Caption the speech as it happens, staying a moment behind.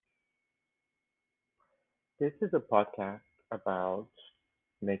This is a podcast about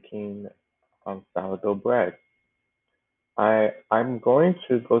making sourdough bread. I'm going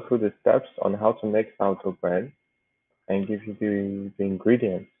to go through the steps on how to make sourdough bread and give you the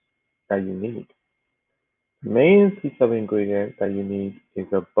ingredients that you need. The main piece of ingredient that you need is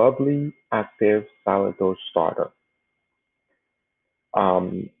a bubbly, active sourdough starter.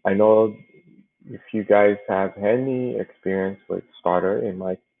 I know if you guys have any experience with starter, it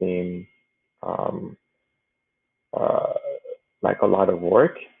might seem um, uh, like a lot of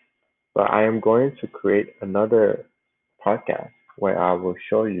work, but I am going to create another podcast where I will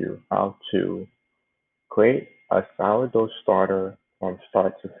show you how to create a sourdough starter from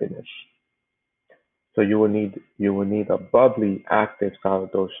start to finish. So you will need a bubbly active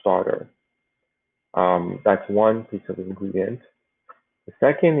sourdough starter. That's one piece of ingredient. The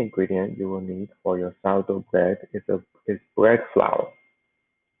second ingredient you will need for your sourdough bread is bread flour.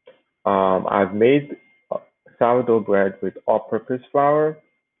 I've made uh, sourdough bread with all-purpose flour,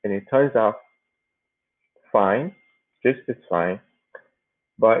 and it turns out fine, just as fine,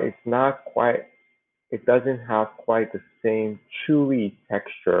 but it's not quite it doesn't have quite the same chewy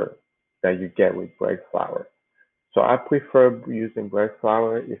texture that you get with bread flour. So I prefer using bread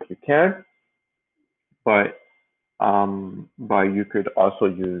flour if you can, but but you could also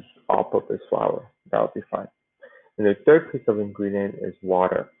use all-purpose flour. That would be fine. And the third piece of ingredient is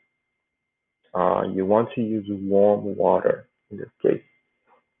water. You want to use warm water in this case.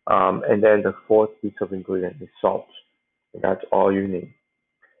 And then the fourth piece of ingredient is salt. And that's all you need.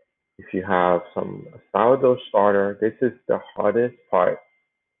 If you have some sourdough starter, this is the hardest part,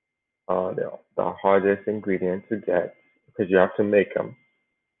 the hardest ingredient to get because you have to make them.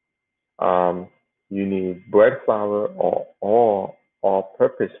 Um, you need bread flour or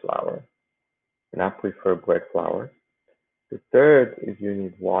all-purpose flour, and I prefer bread flour. The third is you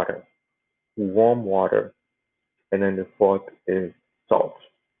need water, warm water, and then the fourth is salt.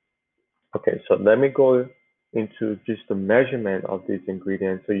 Okay, so let me go into just the measurement of these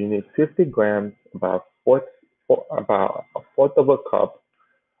ingredients. So you need 50 grams, about a fourth of a cup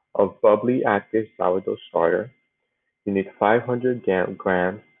of bubbly active sourdough starter. You need 500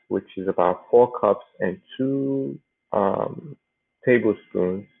 grams, which is about 4 cups and 2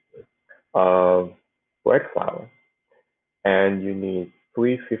 tablespoons of bread flour. And you need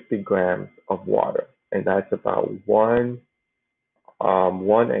 350 grams of water, and that's about one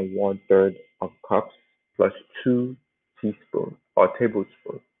and one third of cups plus 2 teaspoons or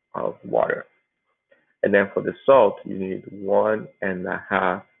tablespoons of water. And then for the salt, you need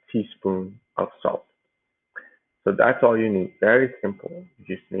 1.5 teaspoon of salt. So that's all you need. Very simple.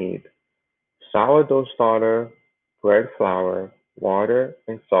 You just need sourdough starter, bread flour, water,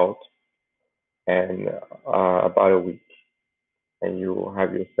 and salt, and about a week, and you will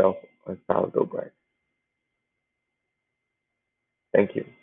have yourself a sourdough bread. Thank you.